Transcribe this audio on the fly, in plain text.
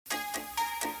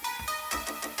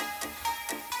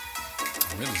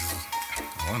really just,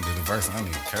 I want to do the verse. I don't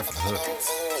even care for the hook.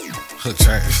 Hook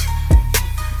trash.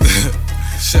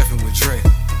 Chefing with Dre.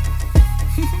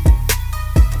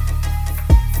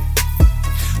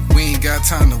 We ain't got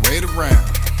time to wait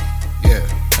around. Yeah,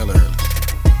 hella early.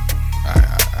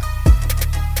 Alright.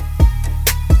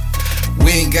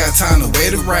 We ain't got time to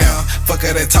wait around. Fuck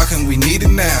all that talking, we need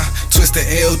it now. Twist the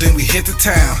L, then we hit the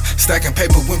town. Stacking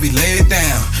paper when we lay it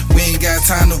down. We ain't got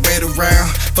time to wait around.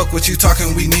 Fuck what you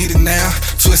talking, we need it now.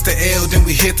 Twist the L, then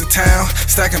we hit the town.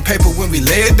 Stacking paper when we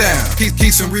lay it down.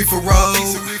 Keep some reefer roll,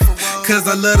 cause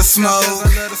I love to smoke.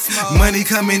 Money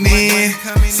coming in,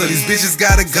 so these bitches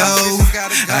gotta go.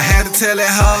 I had to tell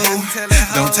that hoe,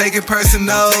 don't take it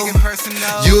personal.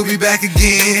 You'll be back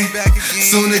again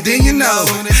sooner than you know.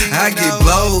 I get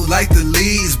blowed like the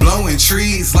leaves, blowing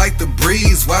trees like the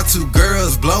breeze. While two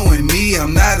girls blowing me,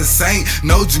 I'm not a saint,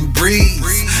 no Jew breeze.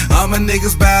 All my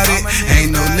niggas bout it,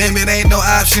 ain't no limit, ain't no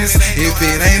options. If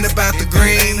it ain't about the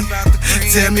green,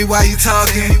 tell me why you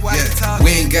talking. Yeah,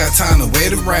 we ain't got time to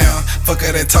wait around. Fuck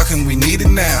all that talking, we need it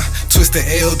now. Twist the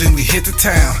L, then we hit the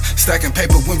town. Stacking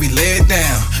paper when we lay it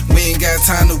down. We ain't got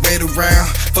time to wait around.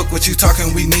 Fuck what you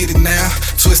talking, we need it now.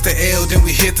 Twist the L, then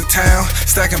we hit the town.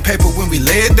 Stacking paper when we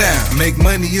lay it down. Make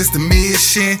money is the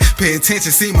mission. Pay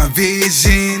attention, see my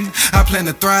vision. I plan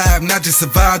to thrive, not just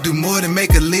survive, do more than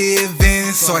make a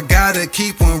living. So I gotta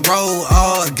keep on roll,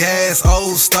 all gas,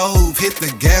 old stove. Hit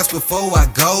the gas before I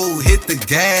go, hit the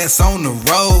gas on the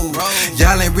road.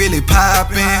 Y'all ain't really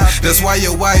poppin', that's why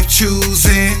your wife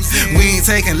choosing. We ain't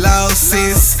taking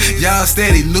losses, y'all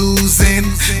steady losing.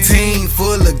 Team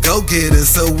full of go-getters,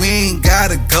 so we ain't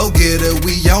gotta go get her.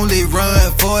 We only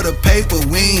run for the paper,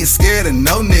 we ain't scared of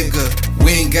no nigga.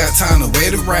 We ain't got time to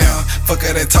wait around. Fuck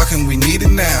all that talking, we need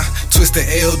it now. Twist the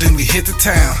L, then we hit the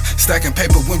town. Stacking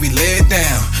paper when we lay it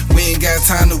down. We ain't got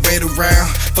time to wait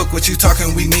around. Fuck what you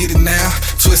talking, we need it now.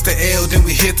 Twist the L, then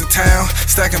we hit the town.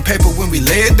 Stacking paper when we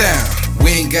lay it down.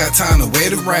 We ain't got time to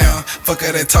wait around. Fuck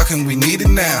all that talking, we need it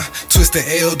now. Twist the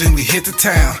L, then we hit the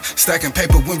town. Stacking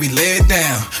paper when we lay it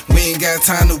down. We ain't got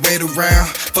time to wait around.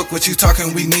 Fuck what you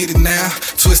talking, we need it now.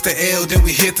 Twist the L, then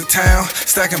we hit the town.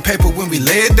 Stacking paper when we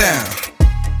lay it down.